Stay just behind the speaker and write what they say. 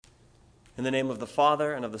In the name of the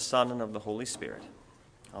Father, and of the Son, and of the Holy Spirit.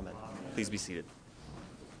 Amen. Please be seated.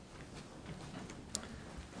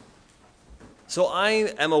 So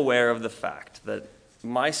I am aware of the fact that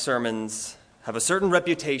my sermons have a certain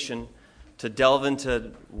reputation to delve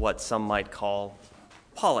into what some might call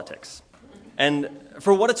politics. And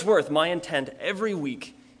for what it's worth, my intent every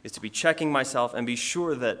week is to be checking myself and be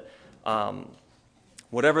sure that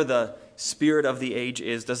whatever the spirit of the age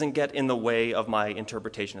is doesn't get in the way of my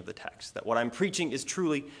interpretation of the text, that what I'm preaching is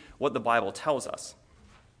truly what the Bible tells us.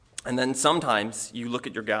 And then sometimes you look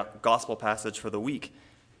at your gospel passage for the week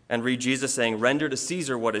and read Jesus saying, "Render to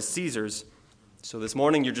Caesar what is Caesar's." So this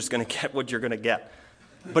morning you're just going to get what you're going to get.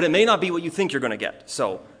 But it may not be what you think you're going to get.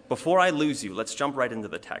 So before I lose you, let's jump right into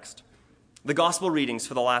the text. The gospel readings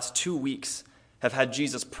for the last 2 weeks have had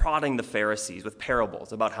Jesus prodding the Pharisees with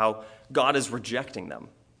parables about how God is rejecting them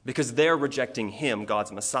because they're rejecting him,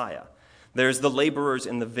 God's Messiah. There's the laborers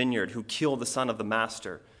in the vineyard who kill the son of the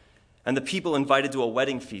master, and the people invited to a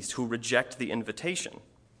wedding feast who reject the invitation.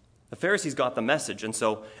 The Pharisees got the message, and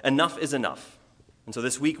so enough is enough. And so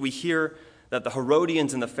this week we hear that the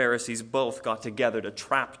Herodians and the Pharisees both got together to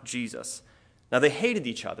trap Jesus. Now they hated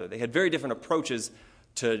each other. They had very different approaches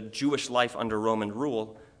to Jewish life under Roman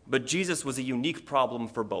rule, but Jesus was a unique problem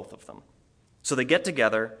for both of them. So they get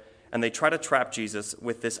together and they try to trap Jesus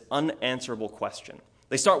with this unanswerable question.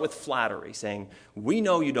 They start with flattery, saying, "We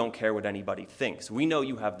know you don't care what anybody thinks. We know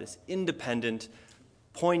you have this independent,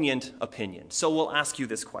 poignant opinion. So we'll ask you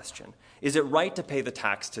this question. Is it right to pay the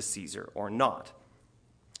tax to Caesar or not?"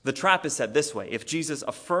 The trap is set this way. If Jesus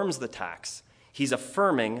affirms the tax, he's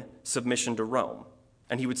affirming submission to Rome.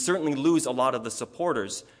 And he would certainly lose a lot of the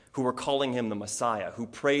supporters who were calling him the Messiah, who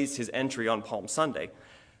praised his entry on Palm Sunday.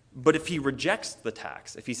 But if he rejects the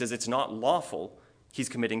tax, if he says it's not lawful, he's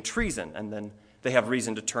committing treason, and then they have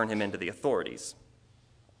reason to turn him into the authorities.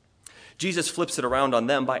 Jesus flips it around on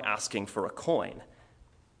them by asking for a coin.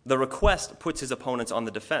 The request puts his opponents on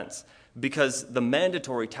the defense because the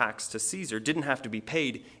mandatory tax to Caesar didn't have to be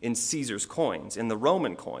paid in Caesar's coins, in the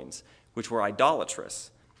Roman coins, which were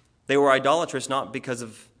idolatrous. They were idolatrous not because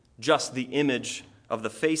of just the image of the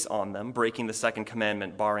face on them, breaking the second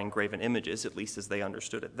commandment, barring graven images, at least as they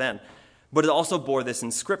understood it then, but it also bore this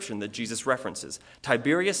inscription that Jesus references: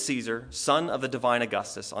 Tiberius Caesar, son of the divine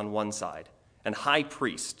Augustus, on one side, and high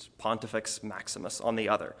priest, Pontifex Maximus, on the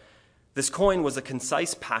other. This coin was a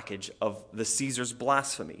concise package of the Caesar's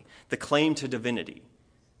blasphemy, the claim to divinity.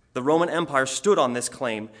 The Roman Empire stood on this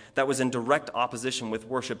claim that was in direct opposition with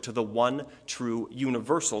worship to the one true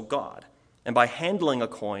universal God. And by handling a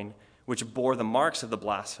coin which bore the marks of the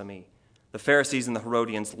blasphemy, the Pharisees and the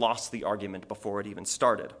Herodians lost the argument before it even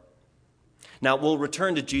started. Now, we'll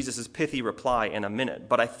return to Jesus' pithy reply in a minute,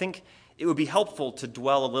 but I think it would be helpful to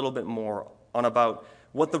dwell a little bit more on about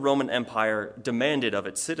what the Roman Empire demanded of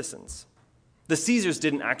its citizens. The Caesars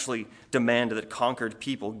didn't actually demand that conquered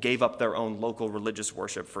people gave up their own local religious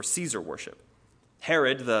worship for Caesar worship.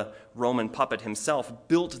 Herod, the Roman puppet himself,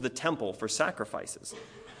 built the temple for sacrifices.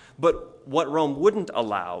 But what Rome wouldn't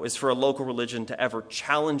allow is for a local religion to ever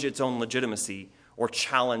challenge its own legitimacy or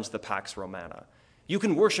challenge the Pax Romana. You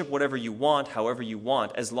can worship whatever you want, however you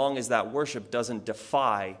want, as long as that worship doesn't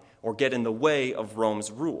defy or get in the way of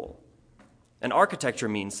Rome's rule. And architecture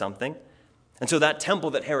means something. And so that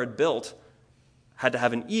temple that Herod built had to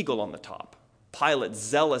have an eagle on the top. Pilate,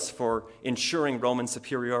 zealous for ensuring Roman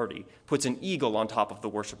superiority, puts an eagle on top of the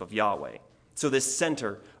worship of Yahweh. So this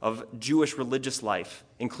center of Jewish religious life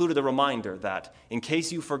included a reminder that, in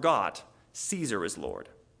case you forgot, Caesar is Lord.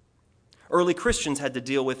 Early Christians had to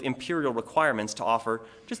deal with imperial requirements to offer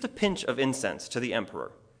just a pinch of incense to the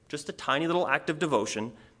emperor, just a tiny little act of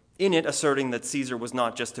devotion, in it asserting that Caesar was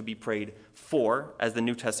not just to be prayed for, as the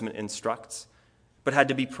New Testament instructs, but had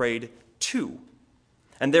to be prayed to.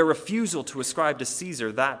 And their refusal to ascribe to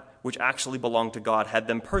Caesar that which actually belonged to God had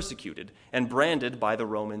them persecuted and branded by the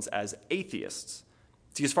Romans as atheists.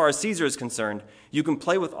 See, as far as Caesar is concerned, you can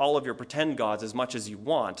play with all of your pretend gods as much as you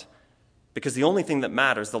want, because the only thing that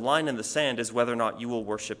matters, the line in the sand, is whether or not you will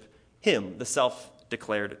worship him, the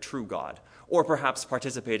self-declared true God, or perhaps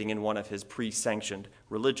participating in one of his pre-sanctioned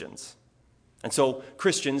religions. And so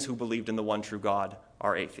Christians who believed in the one true God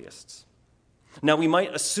are atheists. Now, we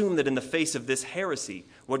might assume that in the face of this heresy,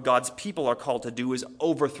 what God's people are called to do is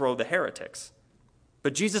overthrow the heretics.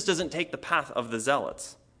 But Jesus doesn't take the path of the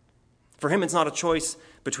zealots. For him, it's not a choice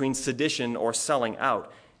between sedition or selling out.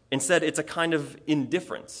 Instead, it's a kind of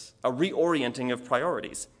indifference, a reorienting of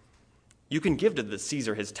priorities. You can give to the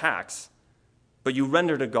Caesar his tax, but you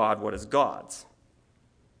render to God what is God's.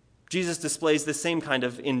 Jesus displays the same kind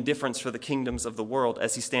of indifference for the kingdoms of the world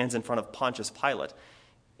as he stands in front of Pontius Pilate.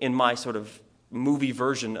 in my sort of movie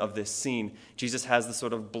version of this scene, Jesus has the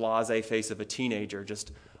sort of blasé face of a teenager,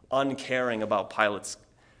 just uncaring about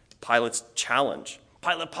Pilate's challenge.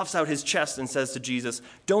 Pilate puffs out his chest and says to Jesus,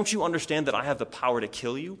 "Don't you understand that I have the power to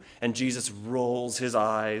kill you?" And Jesus rolls his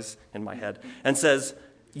eyes in my head and says,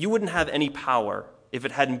 "You wouldn't have any power if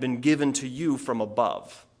it hadn't been given to you from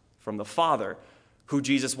above, from the Father, who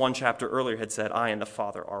Jesus 1 chapter earlier had said, 'I and the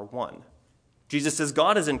Father are one.'" Jesus says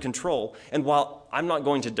God is in control, and while I'm not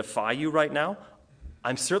going to defy you right now,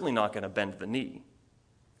 I'm certainly not going to bend the knee.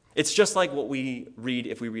 It's just like what we read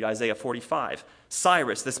if we read Isaiah 45.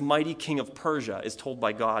 Cyrus, this mighty king of Persia, is told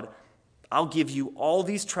by God, "I'll give you all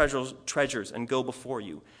these treasures and go before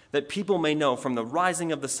you, that people may know from the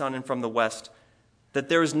rising of the sun and from the west that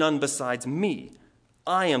there is none besides me.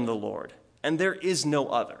 I am the Lord, and there is no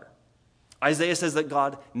other." Isaiah says that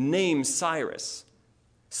God names Cyrus.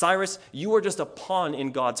 Cyrus, you are just a pawn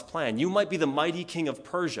in God's plan. You might be the mighty king of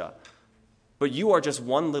Persia, but you are just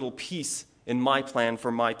one little piece in my plan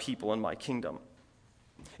for my people and my kingdom.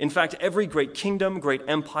 In fact, every great kingdom, great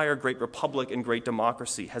empire, great republic, and great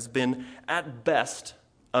democracy has been, at best,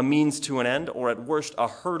 a means to an end, or at worst, a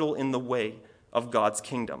hurdle in the way of God's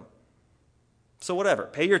kingdom. So whatever,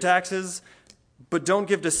 pay your taxes, but don't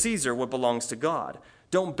give to Caesar what belongs to God.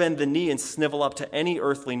 Don't bend the knee and snivel up to any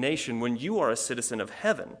earthly nation when you are a citizen of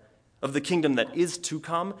heaven, of the kingdom that is to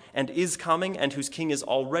come and is coming, and whose king is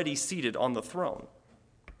already seated on the throne.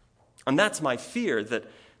 And that's my fear, that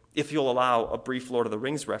if you'll allow a brief Lord of the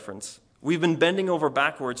Rings reference, we've been bending over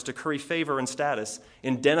backwards to curry favor and status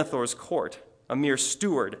in Denethor's court, a mere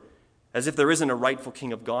steward, as if there isn't a rightful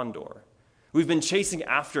king of Gondor. We've been chasing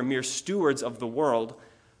after mere stewards of the world,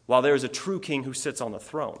 while there is a true king who sits on the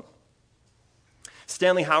throne.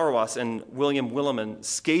 Stanley Hauerwas and William Willimon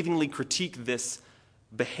scathingly critique this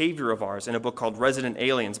behavior of ours in a book called Resident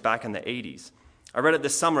Aliens back in the 80s. I read it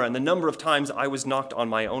this summer, and the number of times I was knocked on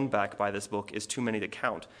my own back by this book is too many to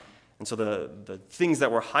count. And so the things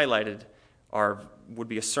that were highlighted would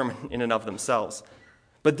be a sermon in and of themselves.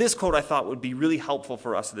 But this quote I thought would be really helpful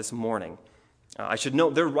for us this morning. I should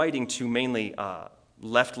note they're writing to mainly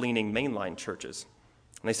left-leaning mainline churches.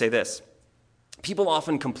 And they say this: "People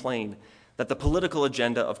often complain that the political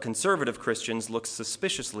agenda of conservative Christians looks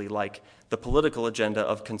suspiciously like the political agenda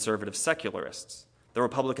of conservative secularists, the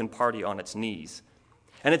Republican Party on its knees.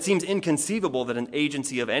 And it seems inconceivable that an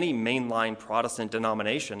agency of any mainline Protestant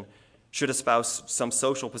denomination should espouse some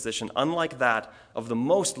social position unlike that of the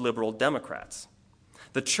most liberal Democrats.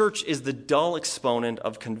 The church is the dull exponent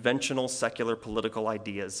of conventional secular political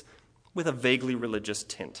ideas with a vaguely religious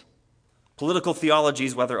tint. Political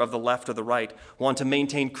theologies, whether of the left or the right, want to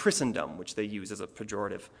maintain Christendom, which they use as a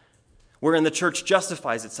pejorative, wherein the church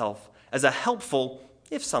justifies itself as a helpful,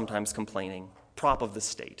 if sometimes complaining, prop of the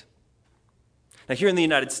state." Now, here in the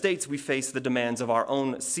United States, we face the demands of our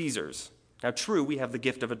own Caesars. Now, true, we have the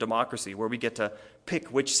gift of a democracy where we get to pick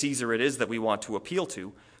which Caesar it is that we want to appeal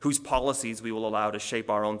to, whose policies we will allow to shape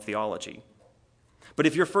our own theology. But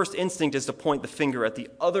if your first instinct is to point the finger at the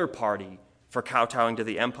other party for kowtowing to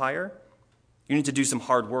the empire, you need to do some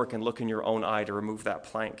hard work and look in your own eye to remove that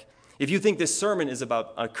plank. If you think this sermon is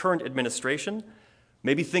about a current administration,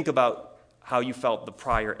 maybe think about how you felt the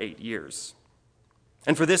prior 8 years.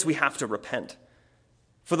 And for this, we have to repent.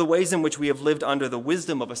 For the ways in which we have lived under the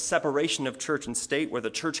wisdom of a separation of church and state where the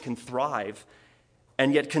church can thrive,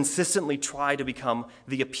 and yet consistently try to become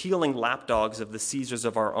the appealing lapdogs of the Caesars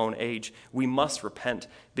of our own age, we must repent,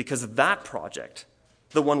 because that project,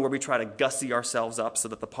 the one where we try to gussy ourselves up so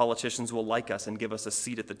that the politicians will like us and give us a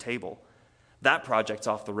seat at the table, that project's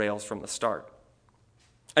off the rails from the start.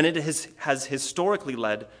 And it has historically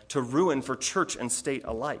led to ruin for church and state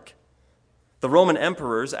alike. The Roman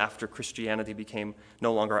emperors, after Christianity became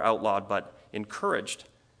no longer outlawed but encouraged,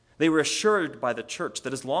 they were assured by the church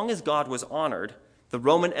that as long as God was honored, the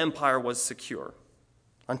Roman Empire was secure,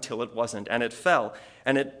 until it wasn't, and it fell,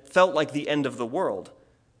 and it felt like the end of the world.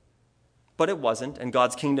 But it wasn't, and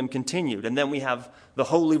God's kingdom continued. And then we have the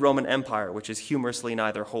Holy Roman Empire, which is humorously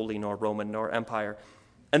neither holy nor Roman nor empire.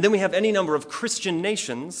 And then we have any number of Christian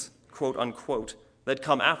nations, quote unquote, that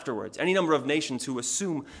come afterwards, any number of nations who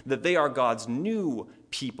assume that they are God's new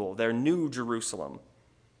people, their new Jerusalem.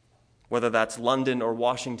 Whether that's London or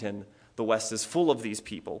Washington, the West is full of these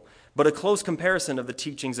people. But a close comparison of the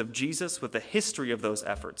teachings of Jesus with the history of those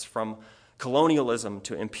efforts, from colonialism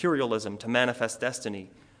to imperialism to manifest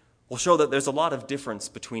destiny, will show that there's a lot of difference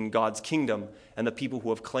between God's kingdom and the people who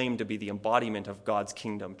have claimed to be the embodiment of God's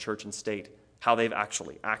kingdom, church and state, how they've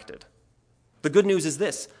actually acted. The good news is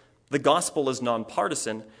this: the gospel is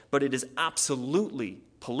nonpartisan, but it is absolutely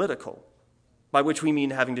political, by which we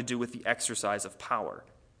mean having to do with the exercise of power.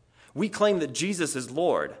 We claim that Jesus is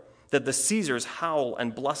Lord, that the Caesars howl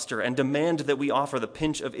and bluster and demand that we offer the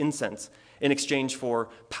pinch of incense in exchange for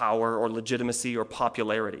power or legitimacy or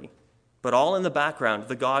popularity. But all in the background,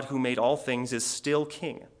 the God who made all things is still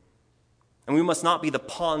king. And we must not be the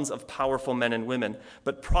pawns of powerful men and women,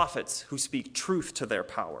 but prophets who speak truth to their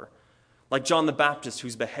power, like John the Baptist,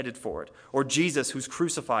 who's beheaded for it, or Jesus, who's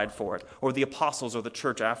crucified for it, or the apostles or the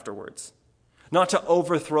church afterwards. Not to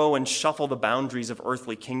overthrow and shuffle the boundaries of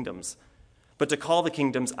earthly kingdoms, but to call the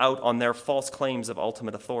kingdoms out on their false claims of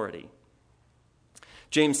ultimate authority.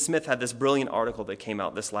 James Smith had this brilliant article that came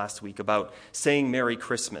out this last week about saying Merry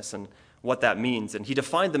Christmas and what that means. And he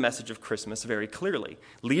defined the message of Christmas very clearly.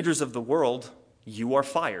 Leaders of the world, you are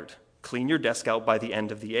fired. Clean your desk out by the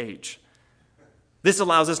end of the age. This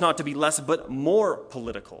allows us not to be less but more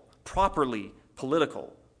political, properly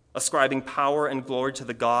political, ascribing power and glory to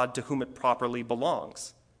the God to whom it properly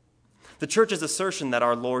belongs. The church's assertion that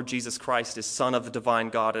our Lord Jesus Christ is Son of the divine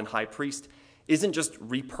God and High Priest isn't just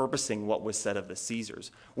repurposing what was said of the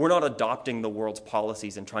Caesars. We're not adopting the world's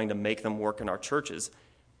policies and trying to make them work in our churches.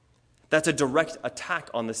 That's a direct attack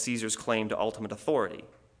on the Caesars' claim to ultimate authority.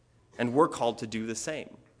 And we're called to do the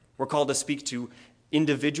same. We're called to speak to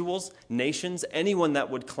individuals, nations, anyone that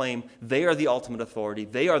would claim they are the ultimate authority,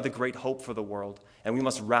 they are the great hope for the world, and we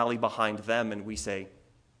must rally behind them, and we say,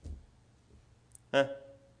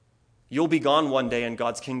 you'll be gone one day and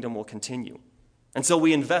God's kingdom will continue. And so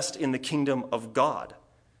we invest in the kingdom of God.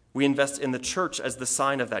 We invest in the church as the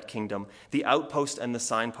sign of that kingdom, the outpost and the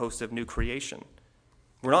signpost of new creation.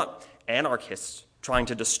 We're not anarchists trying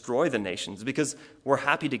to destroy the nations because we're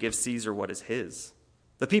happy to give Caesar what is his.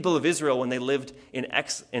 The people of Israel, when they lived in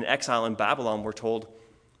exile in Babylon, were told,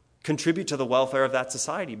 contribute to the welfare of that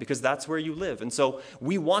society because that's where you live. And so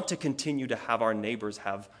we want to continue to have our neighbors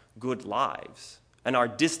have good lives and our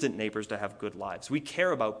distant neighbors to have good lives. We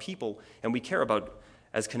care about people, and we care about,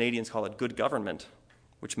 as Canadians call it, good government,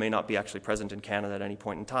 which may not be actually present in Canada at any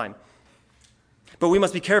point in time. But we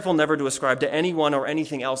must be careful never to ascribe to anyone or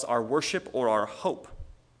anything else our worship or our hope.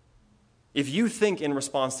 If you think in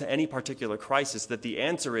response to any particular crisis that the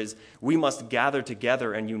answer is we must gather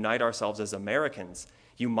together and unite ourselves as Americans,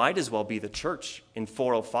 you might as well be the church in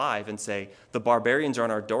 405 and say, the barbarians are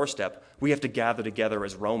on our doorstep, we have to gather together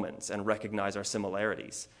as Romans and recognize our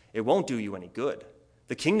similarities. It won't do you any good.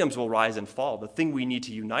 The kingdoms will rise and fall. The thing we need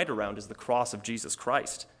to unite around is the cross of Jesus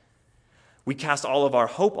Christ. We cast all of our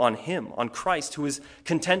hope on him, on Christ, who is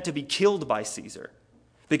content to be killed by Caesar,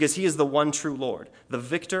 because he is the one true Lord, the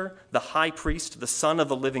victor, the high priest, the Son of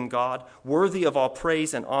the living God, worthy of all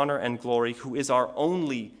praise and honor and glory, who is our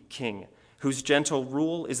only king, whose gentle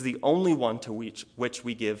rule is the only one to which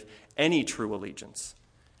we give any true allegiance.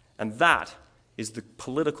 And that is the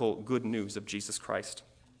political good news of Jesus Christ.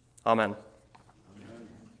 Amen.